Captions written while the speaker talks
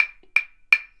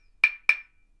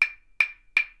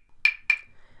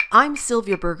I'm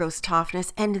Sylvia Burgos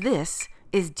Toffness, and this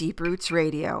is Deep Roots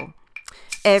Radio.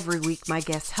 Every week, my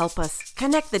guests help us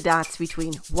connect the dots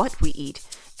between what we eat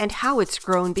and how it's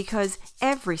grown, because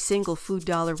every single food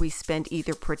dollar we spend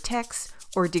either protects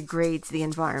or degrades the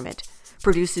environment,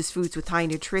 produces foods with high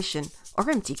nutrition or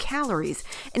empty calories,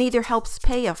 and either helps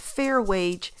pay a fair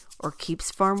wage or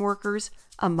keeps farm workers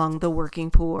among the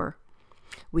working poor.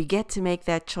 We get to make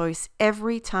that choice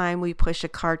every time we push a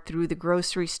cart through the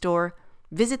grocery store,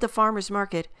 visit the farmer's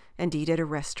market, and eat at a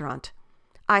restaurant.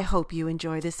 I hope you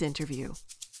enjoy this interview.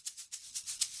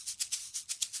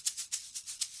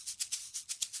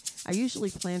 I usually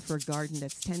plan for a garden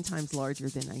that's 10 times larger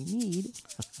than I need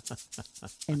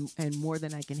and more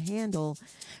than I can handle.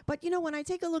 But, you know, when I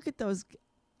take a look at those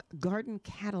garden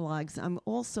catalogs, I'm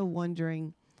also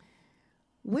wondering,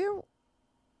 where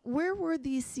were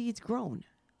these seeds grown?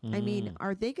 I mean,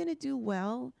 are they going to do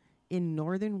well in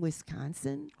northern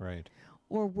Wisconsin? Right.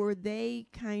 Or were they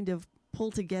kind of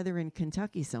pulled together in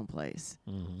Kentucky someplace,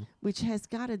 which has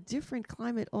got a different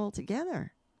climate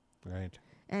altogether? Right.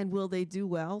 And will they do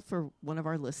well for one of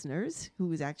our listeners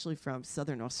who is actually from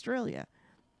Southern Australia?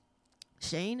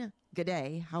 Shane, good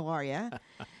day. How are you?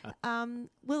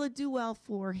 Will it do well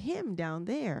for him down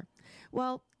there?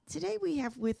 Well, today we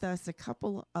have with us a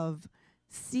couple of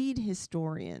seed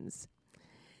historians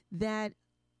that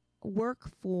work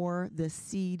for the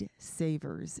Seed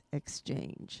Savers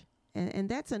Exchange. And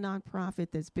that's a nonprofit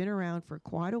that's been around for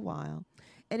quite a while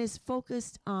and is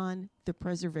focused on the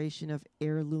preservation of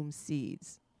heirloom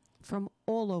seeds from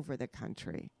all over the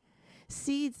country.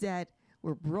 Seeds that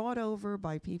were brought over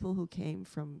by people who came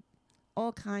from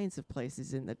all kinds of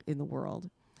places in the world.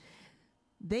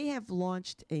 They have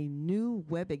launched a new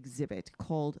web exhibit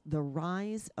called The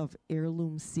Rise of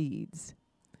Heirloom Seeds.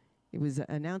 It was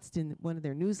announced in one of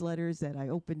their newsletters that I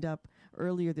opened up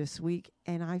earlier this week,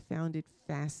 and I found it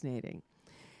fascinating.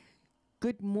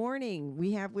 Good morning.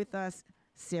 We have with us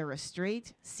Sarah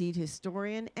Straight, seed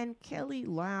historian, and Kelly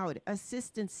Loud,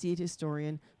 assistant seed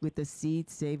historian with the Seed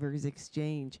Savers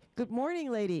Exchange. Good morning,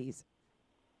 ladies.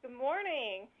 Good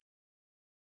morning.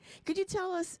 Could you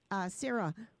tell us,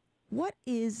 Sarah, what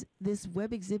is this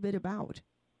web exhibit about?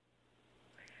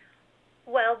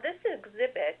 Well, this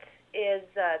exhibit is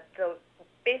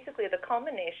basically the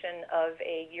culmination of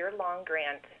a year-long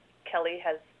grant. Kelly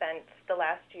has spent the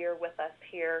last year with us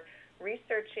here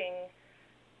researching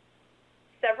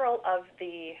several of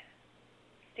the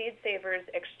Seed Savers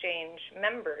Exchange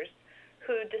members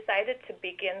who decided to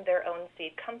begin their own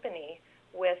seed company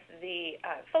with the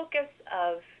focus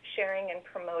of sharing and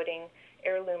promoting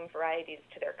heirloom varieties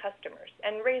to their customers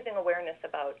and raising awareness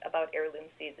about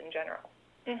heirloom seeds in general.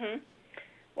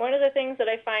 One of the things that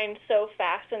I find so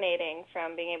fascinating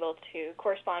from being able to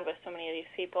correspond with so many of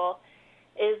these people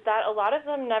is that a lot of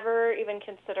them never even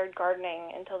considered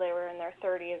gardening until they were in their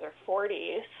 30s or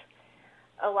 40s.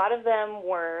 A lot of them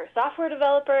were software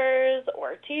developers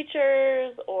or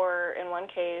teachers or, in one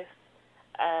case,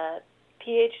 a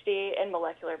PhD in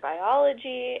molecular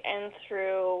biology, and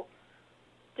through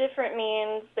different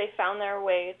means they found their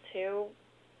way to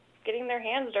getting their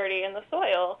hands dirty in the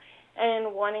soil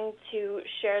and wanting to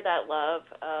share that love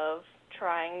of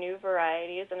trying new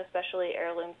varieties and especially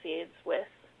heirloom seeds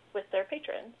with their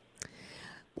patrons.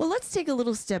 Well, let's take a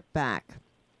little step back.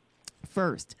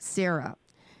 First, Sarah,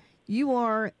 you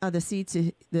are the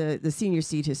senior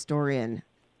seed historian.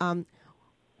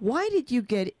 Why did you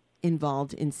get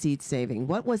involved in seed saving?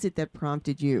 What was it that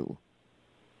prompted you?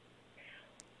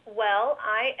 Well,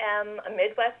 I am a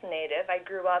Midwest native. I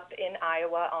grew up in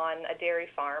Iowa on a dairy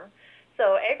farm.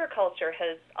 So agriculture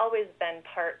has always been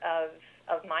part of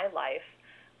my life.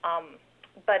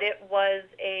 But it was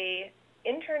a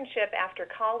internship after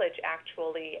college,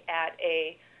 actually, at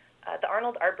the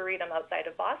Arnold Arboretum outside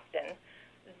of Boston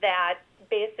that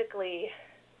basically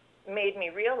made me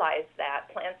realize that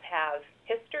plants have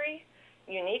history,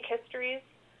 unique histories.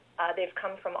 They've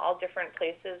come from all different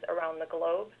places around the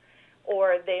globe,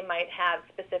 or they might have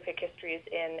specific histories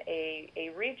in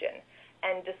a region.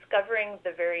 And discovering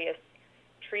the various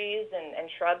trees and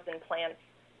shrubs and plants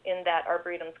in that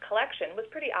Arboretum's collection was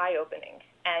pretty eye-opening.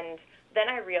 And then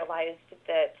I realized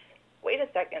that, wait a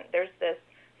second, there's this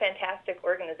fantastic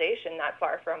organization not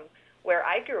far from where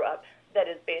I grew up that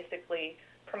is basically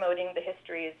promoting the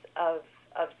histories of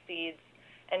seeds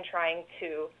and trying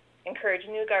to encourage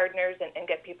new gardeners and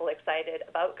get people excited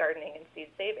about gardening and seed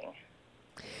saving.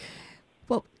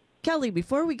 Well, Kelly,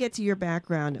 before we get to your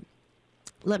background,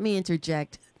 let me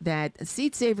interject that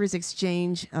Seed Savers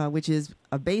Exchange, which is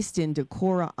based in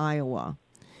Decorah, Iowa,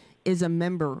 is a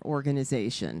member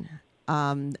organization.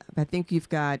 I think you've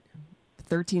got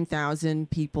 13,000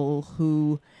 people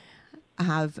who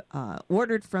have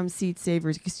ordered from Seed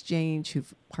Savers Exchange,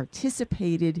 who've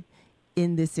participated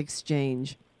in this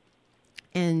exchange.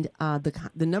 And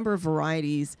the number of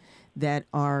varieties that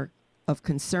are of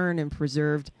concern and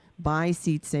preserved by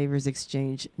Seed Savers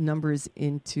Exchange numbers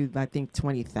into, I think,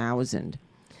 20,000.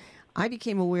 I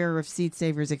became aware of Seed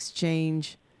Savers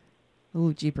Exchange,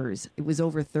 oh, jeepers, it was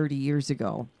over 30 years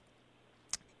ago.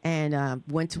 And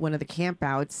went to one of the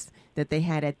campouts that they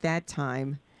had at that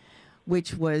time,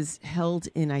 which was held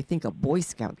in, I think, a Boy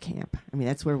Scout camp. I mean,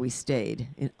 that's where we stayed,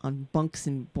 on bunks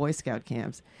in Boy Scout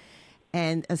camps.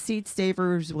 And Seed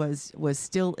Savers was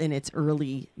still in its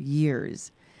early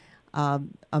years.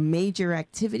 A major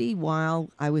activity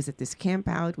while I was at this camp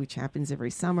out, which happens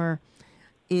every summer,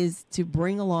 is to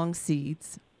bring along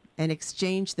seeds and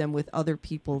exchange them with other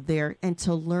people there and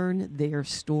to learn their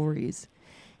stories.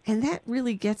 And that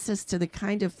really gets us to the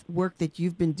kind of work that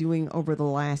you've been doing over the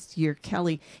last year.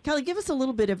 Kelly, give us a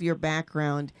little bit of your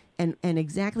background and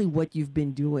exactly what you've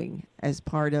been doing as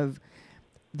part of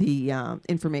the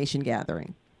information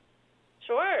gathering.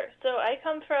 Sure. So I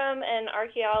come from an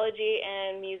archaeology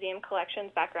and museum collections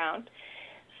background.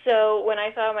 So when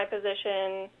I saw my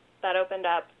position that opened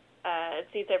up at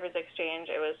Seed Savers Exchange,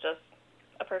 it was just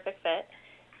a perfect fit.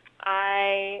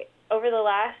 Over the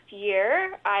last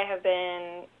year, I have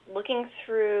been looking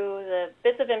through the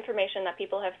bits of information that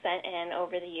people have sent in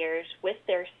over the years with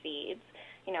their seeds.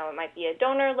 You know, it might be a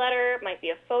donor letter, it might be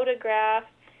a photograph.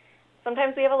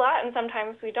 Sometimes we have a lot, and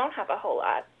sometimes we don't have a whole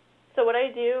lot. So what I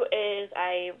do is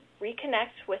I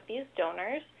reconnect with these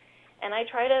donors, and I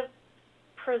try to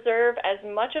preserve as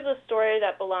much of the story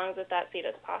that belongs with that seed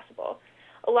as possible.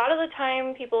 A lot of the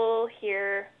time, people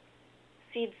hear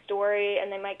seed story, and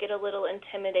they might get a little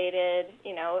intimidated,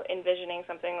 you know, envisioning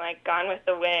something like Gone with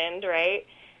the Wind, right?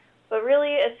 But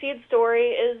really, a seed story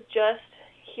is just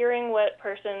hearing what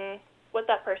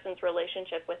that person's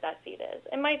relationship with that seed is.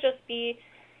 It might just be,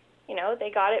 you know,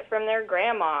 they got it from their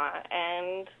grandma,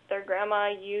 and their grandma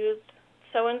used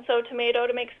so-and-so tomato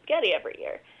to make spaghetti every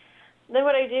year. Then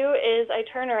what I do is I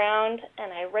turn around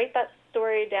and I write that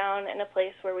story down in a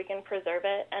place where we can preserve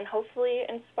it and hopefully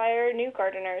inspire new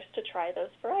gardeners to try those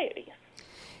varieties.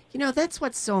 You know, that's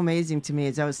what's so amazing to me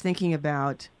as I was thinking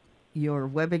about your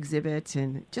web exhibit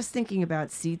and just thinking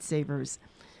about Seed Savers,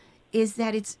 is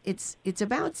that it's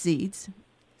about seeds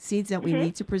that we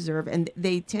need to preserve, and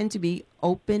they tend to be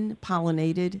open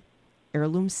pollinated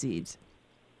heirloom seeds.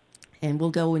 And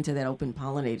we'll go into that open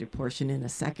pollinated portion in a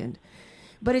second.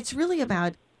 But it's really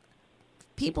about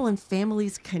people and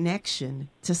families' connection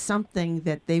to something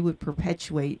that they would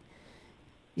perpetuate,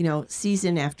 you know,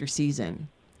 season after season.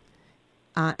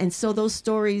 And so those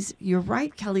stories, you're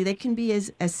right, Kelly, they can be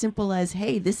as simple as,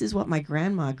 hey, this is what my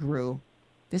grandma grew.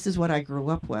 This is what I grew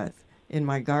up with in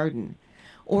my garden.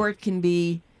 Or it can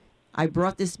be, I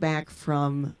brought this back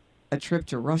from a trip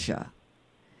to Russia.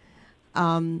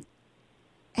 And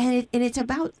it's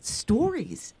about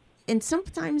stories. And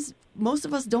sometimes most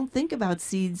of us don't think about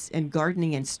seeds and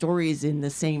gardening and stories in the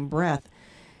same breath.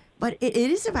 But it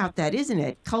is about that, isn't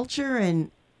it? Culture and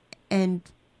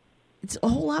it's a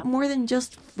whole lot more than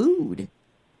just food.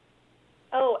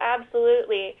 Oh,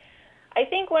 absolutely. I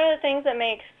think one of the things that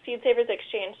makes Seed Savers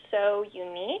Exchange so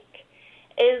unique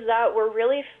is that we're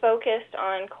really focused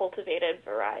on cultivated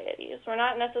varieties. We're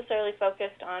not necessarily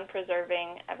focused on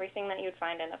preserving everything that you'd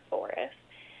find in a forest.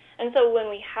 And so when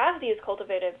we have these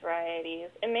cultivated varieties,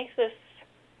 it makes this,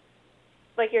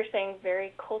 like you're saying,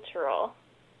 very cultural.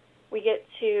 We get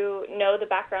to know the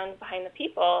backgrounds behind the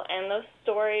people, and those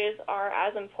stories are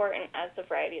as important as the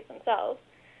varieties themselves.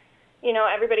 You know,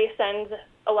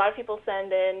 a lot of people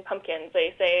send in pumpkins.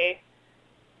 They say,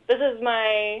 this is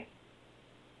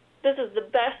the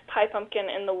best pie pumpkin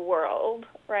in the world,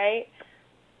 right?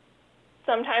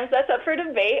 Sometimes that's up for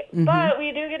debate, but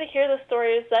we do get to hear the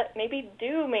stories that maybe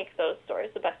do make those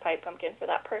stories the best pie pumpkin for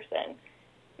that person.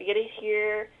 We get to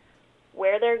hear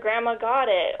where their grandma got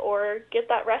it or get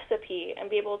that recipe and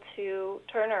be able to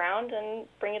turn around and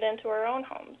bring it into our own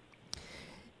homes.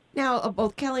 Now,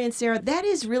 both Kelly and Sarah, that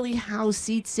is really how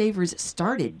Seed Savers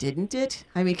started, didn't it?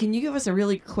 I mean, can you give us a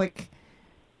really quick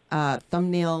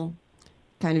thumbnail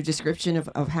kind of description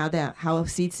of how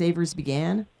Seed Savers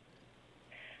began?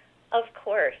 Of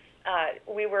course.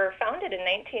 We were founded in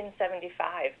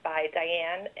 1975 by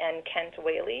Diane and Kent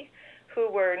Whaley, who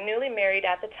were newly married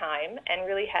at the time and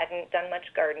really hadn't done much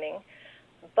gardening.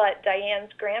 But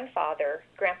Diane's grandfather,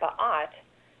 Grandpa Ott,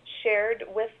 shared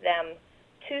with them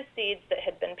 2 seeds that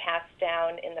had been passed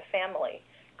down in the family.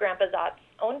 Grandpa Ott's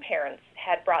own parents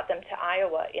had brought them to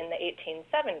Iowa in the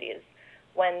 1870s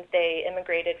when they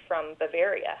immigrated from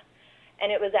Bavaria.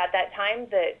 And it was at that time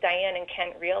that Diane and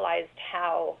Kent realized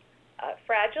how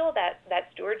fragile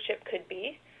that stewardship could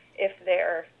be if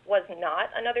there was not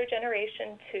another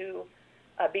generation to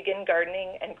begin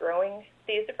gardening and growing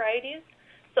these varieties.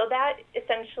 So that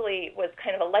essentially was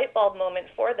kind of a light bulb moment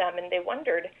for them, and they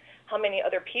wondered how many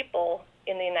other people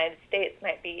in the United States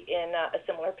might be in a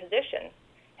similar position,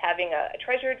 having a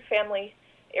treasured family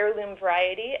heirloom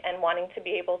variety and wanting to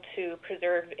be able to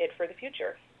preserve it for the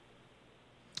future.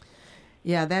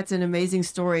 Yeah, that's an amazing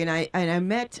story. And I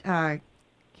met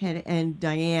Ken and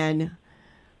Diane,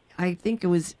 I think it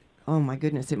was, oh my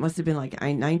goodness, it must have been like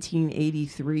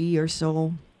 1983 or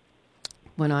so,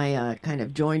 when I kind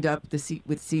of joined up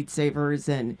with Seed Savers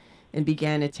and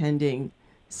began attending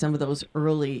some of those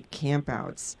early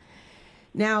campouts.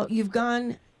 Now, you've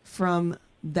gone from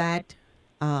that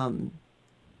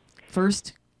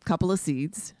first couple of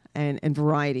seeds and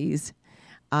varieties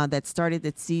that started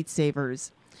at Seed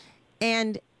Savers,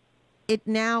 and it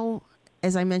now,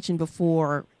 as I mentioned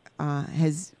before,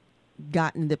 has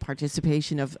gotten the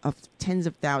participation of tens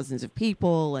of thousands of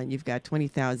people, and you've got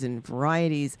 20,000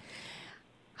 varieties.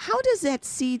 How does that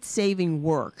seed saving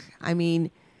work? I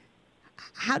mean,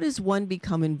 how does one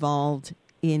become involved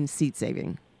in seed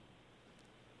saving?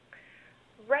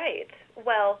 Right.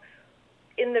 Well,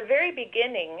 in the very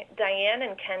beginning, Diane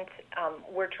and Kent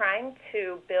were trying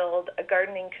to build a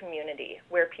gardening community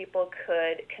where people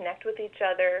could connect with each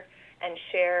other and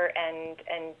share and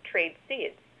trade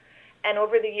seeds. And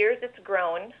over the years, it's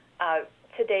grown.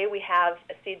 Today, we have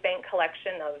a seed bank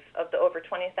collection of the over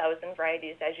 20,000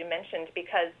 varieties, as you mentioned,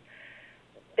 because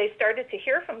they started to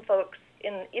hear from folks,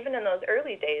 even in those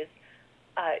early days,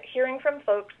 hearing from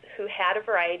folks who had a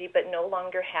variety but no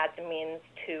longer had the means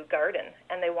to garden,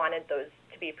 and they wanted those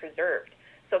to be preserved.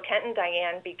 So Kent and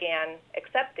Diane began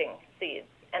accepting seeds,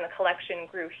 and a collection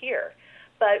grew here.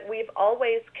 But we've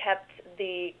always kept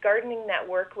the gardening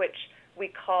network, which we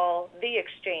call The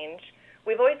Exchange.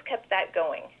 We've always kept that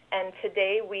going. And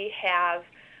today we have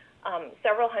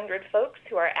several hundred folks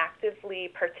who are actively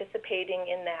participating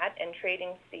in that and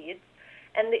trading seeds.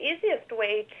 And the easiest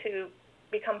way to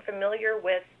become familiar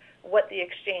with what The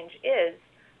Exchange is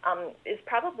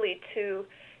probably to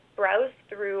browse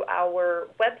through our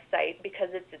website,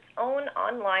 because it's its own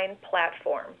online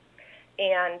platform.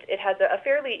 And it has a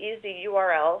fairly easy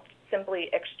URL, simply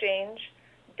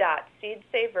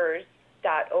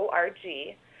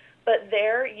exchange.seedsavers.org. But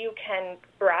there you can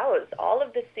browse all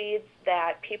of the seeds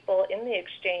that people in the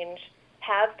exchange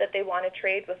have that they want to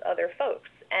trade with other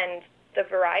folks. And the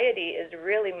variety is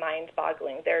really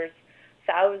mind-boggling. There's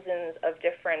thousands of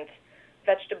different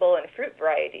vegetable and fruit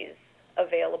varieties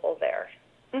available there.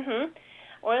 Mm-hmm.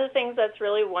 One of the things that's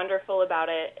really wonderful about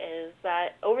it is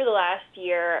that over the last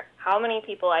year, how many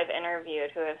people I've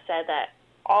interviewed who have said that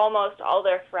almost all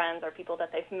their friends are people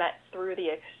that they've met through the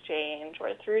exchange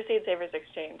or through Seed Savers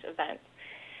Exchange events.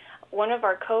 One of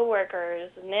our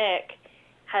coworkers, Nick,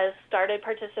 has started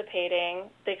participating.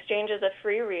 The exchange is a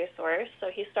free resource, so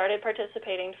he started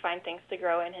participating to find things to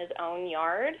grow in his own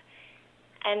yard.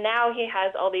 And now he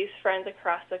has all these friends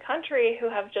across the country who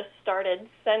have just started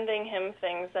sending him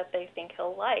things that they think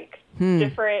he'll like.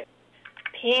 Different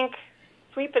pink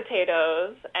sweet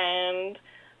potatoes and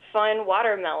fun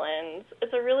watermelons.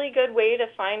 It's a really good way to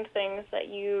find things that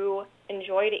you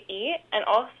enjoy to eat, and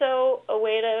also a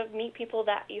way to meet people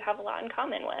that you have a lot in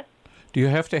common with. Do you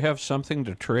have to have something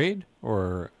to trade,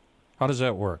 or how does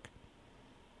that work?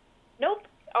 Nope.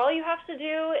 All you have to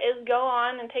do is go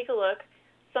on and take a look.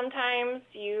 Sometimes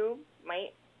you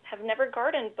might have never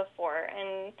gardened before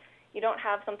and you don't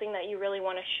have something that you really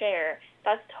want to share.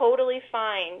 That's totally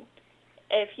fine.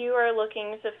 If you are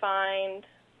looking to find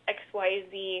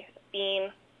XYZ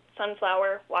bean,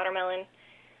 sunflower, watermelon,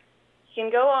 you can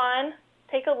go on,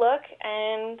 take a look,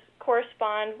 and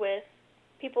correspond with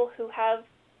people who have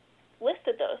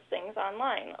listed those things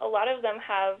online. A lot of them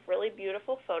have really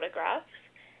beautiful photographs.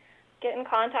 Get in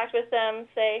contact with them,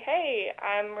 say, hey,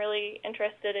 I'm really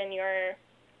interested in your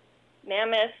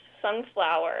mammoth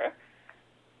sunflower.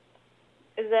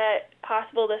 Is that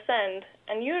possible to send?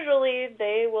 And usually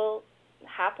they will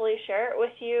happily share it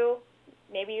with you.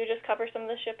 Maybe you just cover some of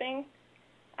the shipping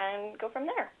and go from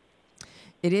there.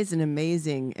 It is an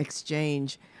amazing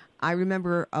exchange. I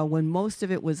remember when most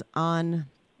of it was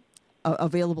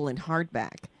available in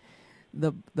hardback,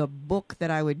 the book that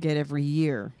I would get every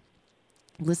year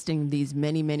listing these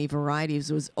many, many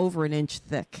varieties was over an inch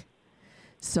thick.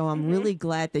 So I'm really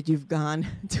glad that you've gone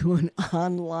to an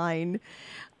online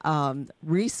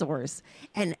resource.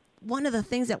 And one of the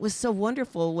things that was so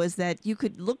wonderful was that you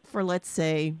could look for, let's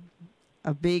say,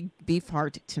 a big beef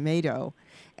heart tomato.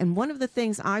 And one of the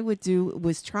things I would do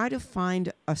was try to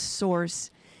find a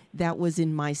source that was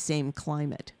in my same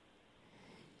climate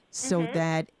so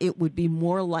that it would be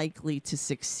more likely to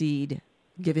succeed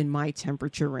given my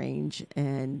temperature range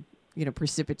and,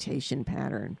 precipitation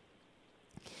pattern.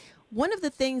 One of the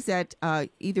things that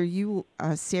either you,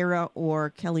 Sarah,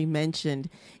 or Kelly mentioned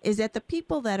is that the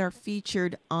people that are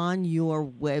featured on your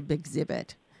web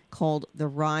exhibit called The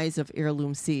Rise of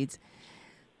Heirloom Seeds,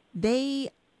 they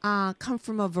come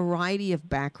from a variety of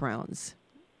backgrounds.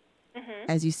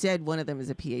 As you said, one of them is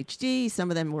a PhD. Some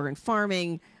of them were in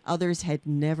farming. Others had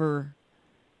never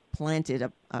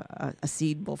planted a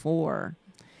seed before.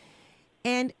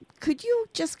 And could you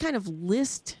just kind of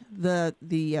list the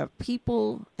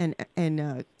people and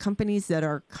companies that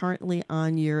are currently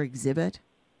on your exhibit?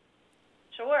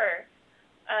 Sure.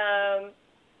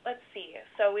 Let's see.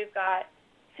 So we've got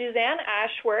Suzanne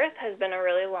Ashworth has been a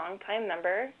really long time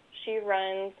member. She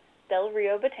runs Del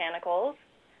Rio Botanicals.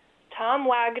 Tom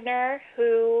Wagner,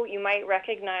 who you might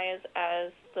recognize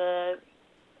as the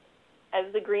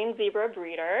Green Zebra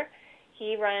breeder.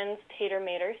 He runs Tater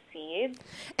Mater Seeds.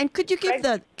 And could you give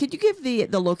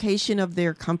the location of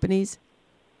their companies?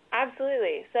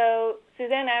 Absolutely. So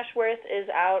Suzanne Ashworth is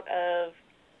out of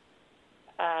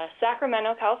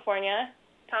Sacramento, California.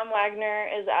 Tom Wagner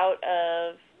is out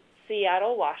of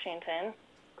Seattle, Washington.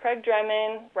 Craig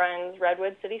Drummond runs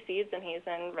Redwood City Seeds, and he's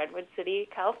in Redwood City,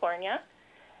 California.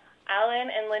 Alan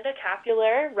and Linda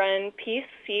Capular run Peace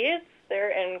Seeds. They're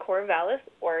in Corvallis,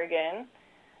 Oregon.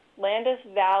 Landis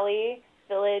Valley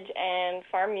Village and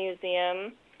Farm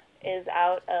Museum is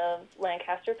out of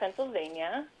Lancaster,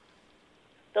 Pennsylvania.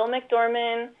 Bill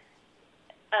McDorman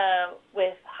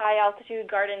with High Altitude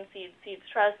Garden Seeds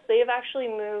Trust, they've actually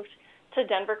moved to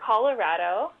Denver,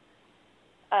 Colorado.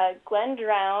 Glenn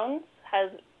Drowns has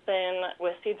been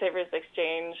with Seed Savers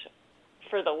Exchange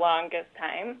for the longest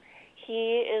time.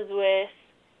 He is with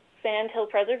Sand Hill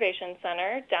Preservation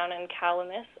Center down in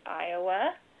Calamus,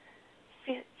 Iowa.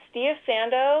 Steve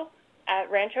Sando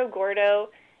at Rancho Gordo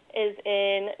is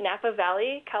in Napa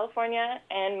Valley, California,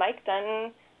 and Mike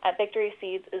Dunton at Victory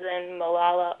Seeds is in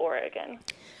Molalla, Oregon.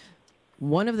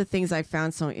 One of the things I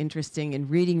found so interesting in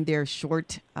reading their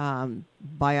short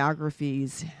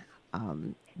biographies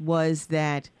was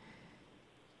that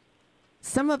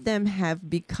some of them have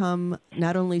become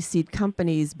not only seed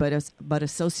companies but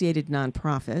associated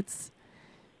nonprofits.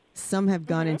 Some have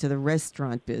gone into the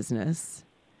restaurant business.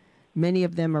 Many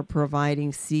of them are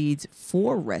providing seeds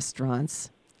for restaurants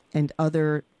and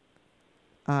other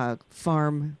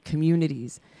farm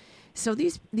communities. So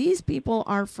these people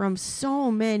are from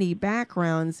so many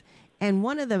backgrounds, and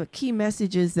one of the key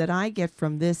messages that I get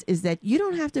from this is that you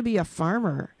don't have to be a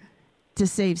farmer to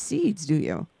save seeds, do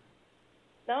you?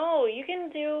 No, you can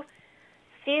do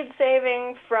seed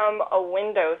saving from a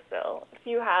windowsill. If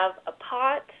you have a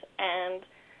pot and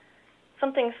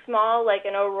something small like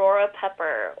an aurora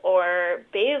pepper or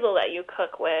basil that you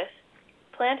cook with,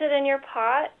 plant it in your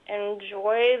pot,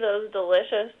 enjoy those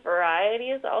delicious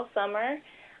varieties all summer,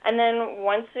 and then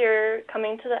once you're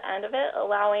coming to the end of it,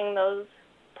 allowing those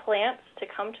plants to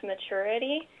come to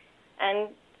maturity and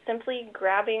simply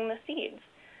grabbing the seeds.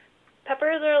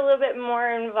 Peppers are a little bit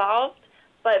more involved,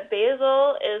 but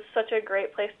basil is such a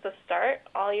great place to start.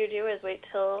 All you do is wait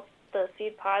till the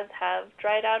seed pods have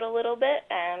dried out a little bit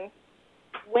and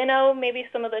winnow maybe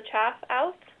some of the chaff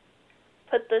out,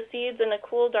 put the seeds in a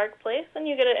cool, dark place, and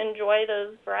you get to enjoy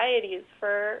those varieties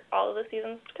for all of the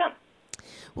seasons to come.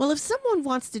 Well, if someone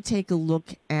wants to take a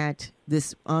look at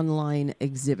this online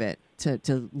exhibit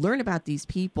to learn about these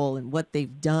people and what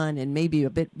they've done and maybe a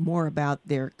bit more about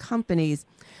their companies,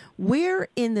 where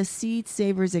in the Seed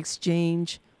Savers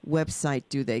Exchange website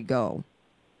do they go?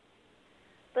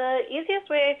 The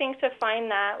easiest way, I think, to find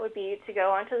that would be to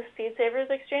go onto the Seed Savers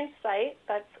Exchange site.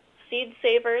 That's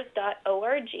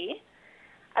seedsavers.org.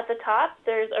 At the top,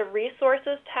 there's a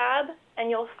resources tab,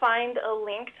 and you'll find a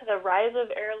link to the Rise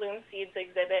of Heirloom Seeds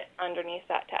exhibit underneath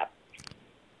that tab.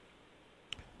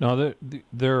 Now,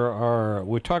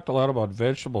 we talked a lot about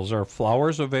vegetables. Are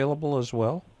flowers available as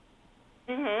well?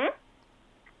 Mm-hmm.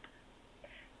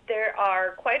 There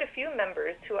are quite a few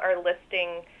members who are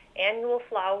listing annual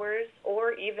flowers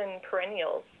or even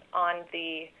perennials on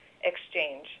the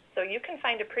exchange. So you can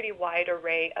find a pretty wide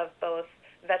array of both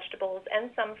vegetables and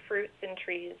some fruits and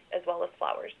trees as well as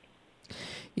flowers.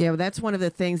 Yeah, well, that's one of the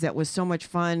things that was so much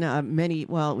fun it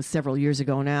was several years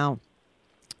ago now,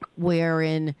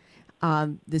 wherein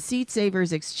the Seed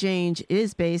Savers Exchange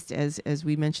is based, as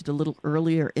we mentioned a little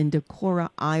earlier, in Decorah,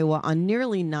 Iowa, on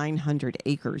nearly 900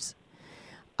 acres.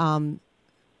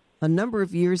 A number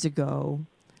of years ago,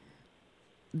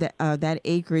 that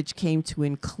acreage came to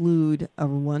include a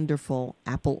wonderful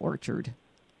apple orchard.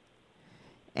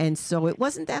 And so it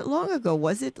wasn't that long ago,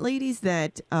 was it, ladies,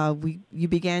 that you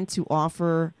began to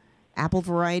offer apple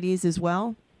varieties as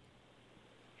well?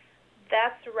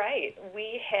 That's right.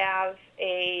 We have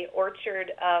a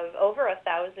orchard of over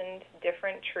 1,000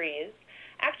 different trees.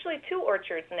 Actually, 2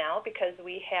 orchards now, because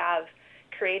we have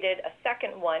created a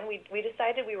second one. We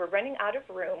decided we were running out of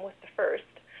room with the first,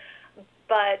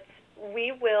 but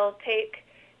we will take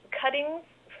cuttings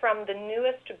from the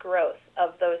newest growth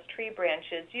of those tree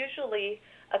branches, usually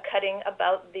a cutting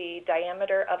about the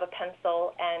diameter of a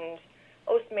pencil and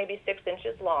maybe 6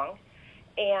 inches long.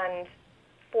 And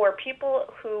for people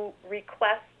who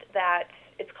request that,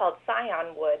 it's called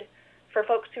scion wood, for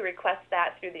folks who request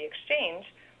that through the exchange,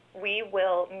 we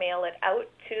will mail it out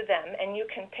to them, and you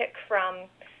can pick from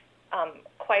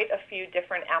quite a few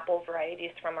different apple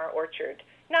varieties from our orchard.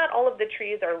 Not all of the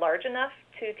trees are large enough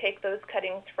to take those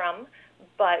cuttings from,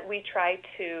 but we try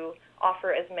to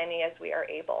offer as many as we are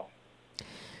able.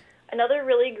 Another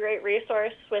really great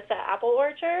resource with the apple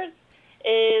orchards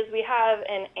is we have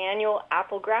an annual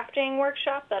apple grafting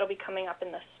workshop that'll be coming up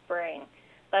in the spring.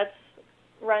 That's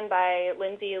run by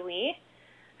Lindsay Lee,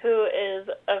 who is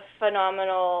a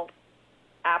phenomenal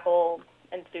apple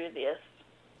enthusiast,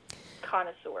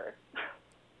 connoisseur.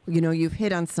 You know, you've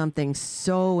hit on something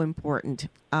so important,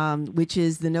 which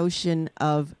is the notion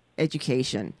of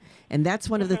education. And that's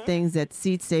one of the things that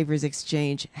Seed Savers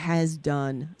Exchange has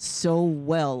done so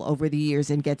well over the years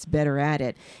and gets better at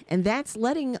it. And that's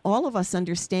letting all of us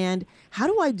understand, how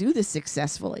do I do this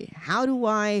successfully? How do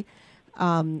I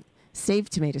save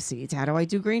tomato seeds? How do I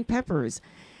do green peppers?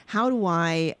 How do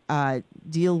I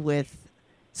deal with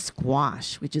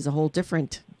squash, which is a whole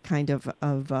different kind of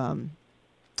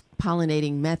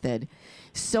pollinating method,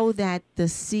 so that the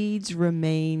seeds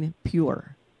remain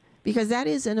pure? Because that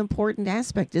is an important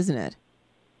aspect, isn't it?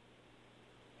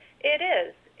 It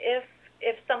is.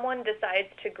 If someone decides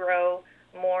to grow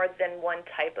more than one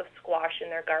type of squash in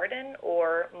their garden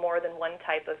or more than one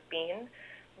type of bean,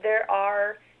 there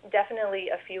are definitely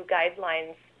a few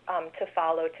guidelines to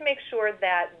follow to make sure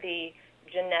that the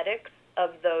genetics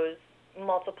of those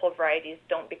multiple varieties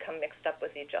don't become mixed up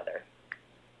with each other.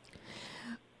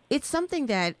 It's something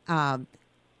that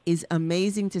is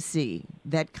amazing to see,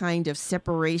 that kind of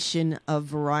separation of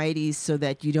varieties so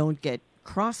that you don't get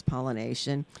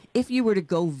cross-pollination. If you were to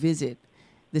go visit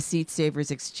the Seed Savers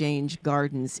Exchange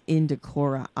Gardens in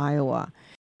Decorah, Iowa.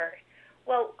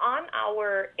 Well, on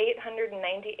our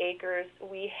 890 acres,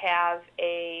 we have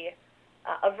a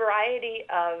variety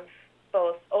of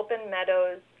both open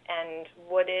meadows and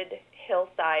wooded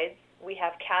hillsides. We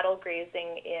have cattle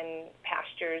grazing in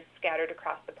pastures scattered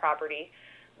across the property.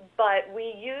 But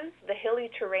we use the hilly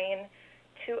terrain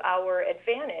to our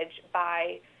advantage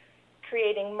by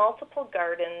creating multiple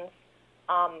gardens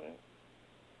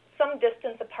some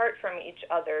distance apart from each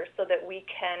other so that we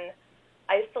can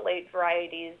isolate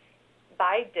varieties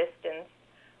by distance.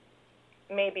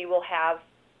 Maybe we'll have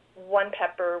one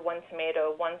pepper, one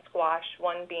tomato, one squash,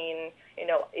 one bean,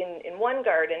 in one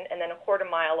garden, and then a quarter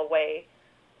mile away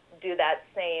do that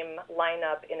same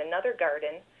lineup in another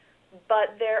garden.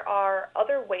 But there are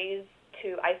other ways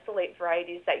to isolate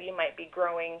varieties that you might be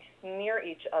growing near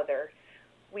each other.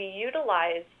 We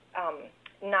utilize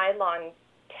nylon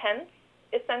tents,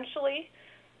 essentially.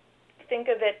 Think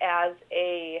of it as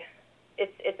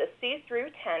it's a see-through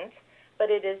tent, but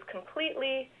it is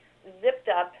completely zipped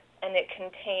up, and it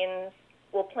contains,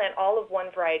 we'll plant all of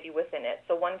one variety within it.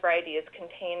 So one variety is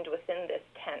contained within this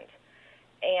tent.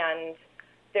 And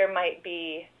there might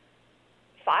be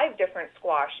 5 different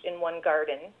squash in one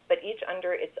garden, but each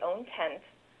under its own tent,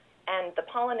 and the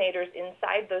pollinators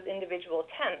inside those individual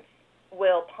tents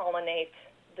will pollinate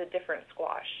the different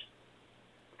squash.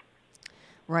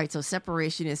 Right, so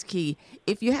separation is key.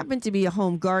 If you happen to be a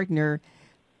home gardener,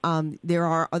 there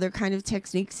are other kind of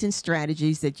techniques and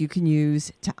strategies that you can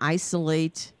use to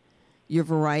isolate your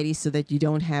variety so that you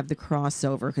don't have the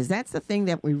crossover, because that's the thing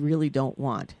that we really don't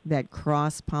want, that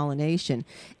cross-pollination.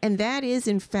 And that is,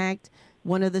 in fact,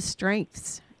 one of the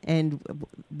strengths and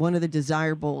one of the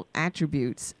desirable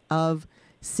attributes of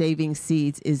saving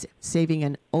seeds is saving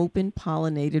an open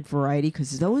pollinated variety,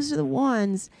 because those are the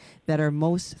ones that are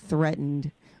most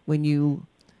threatened. When you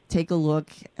take a look,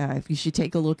 if you should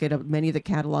take a look at many of the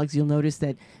catalogs, you'll notice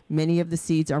that many of the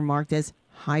seeds are marked as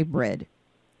hybrid.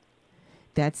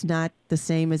 That's not the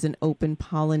same as an open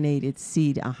pollinated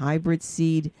seed. A hybrid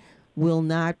seed will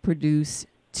not produce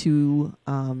to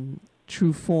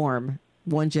true form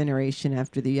one generation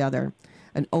after the other.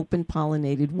 An open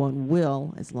pollinated one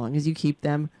will, as long as you keep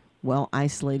them well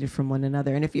isolated from one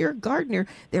another. And if you're a gardener,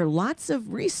 there are lots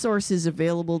of resources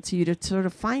available to you to sort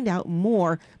of find out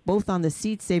more, both on the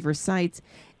Seed Saver sites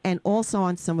and also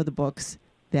on some of the books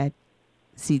that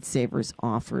Seed Savers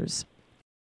offers.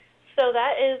 So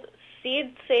that is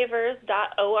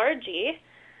seedsavers.org.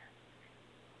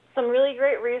 Some really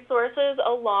great resources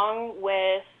along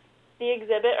with the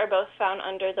exhibit are both found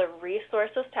under the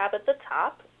Resources tab at the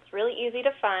top. It's really easy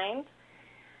to find.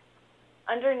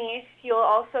 Underneath, you'll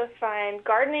also find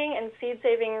gardening and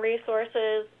seed-saving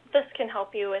resources. This can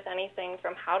help you with anything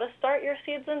from how to start your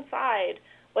seeds inside,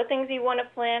 what things you want to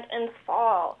plant in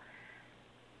fall,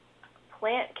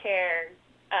 plant care,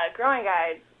 growing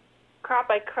guides,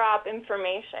 crop-by-crop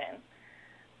information.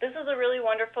 This is a really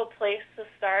wonderful place to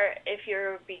start if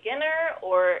you're a beginner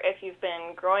or if you've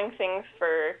been growing things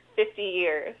for 50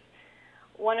 years.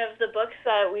 One of the books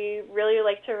that we really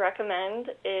like to recommend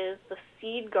is The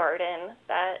Seed Garden.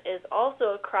 That is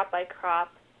also a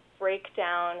crop-by-crop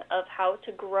breakdown of how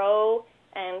to grow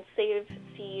and save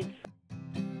seeds.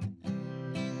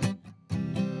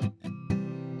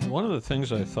 One of the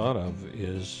things I thought of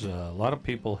is a lot of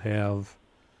people have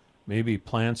maybe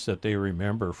plants that they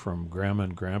remember from Grandma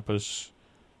and Grandpa's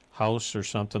house or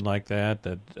something like that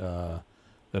that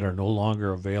are no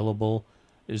longer available.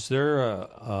 Is there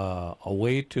a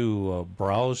way to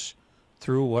browse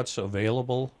through what's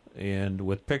available and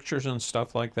with pictures and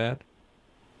stuff like that?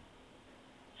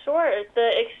 Sure.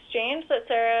 The exchange that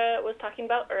Sarah was talking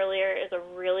about earlier is a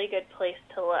really good place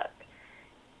to look.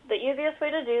 The easiest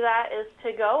way to do that is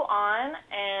to go on,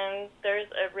 and there's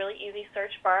a really easy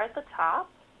search bar at the top.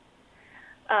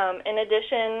 In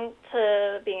addition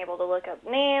to being able to look up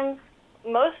names,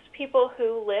 most people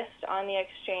who list on the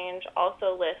exchange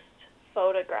also list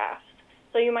photographs.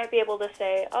 So you might be able to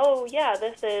say, oh, yeah,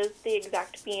 this is the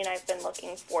exact bean I've been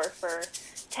looking for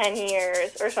 10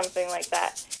 years or something like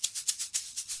that.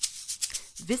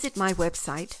 Visit my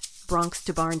website,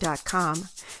 bronxtobarn.com,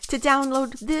 to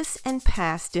download this and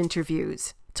past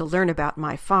interviews, to learn about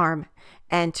my farm,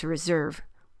 and to reserve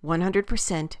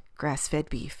 100% grass-fed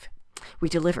beef. We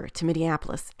deliver to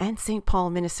Minneapolis and St.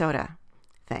 Paul, Minnesota.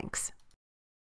 Thanks.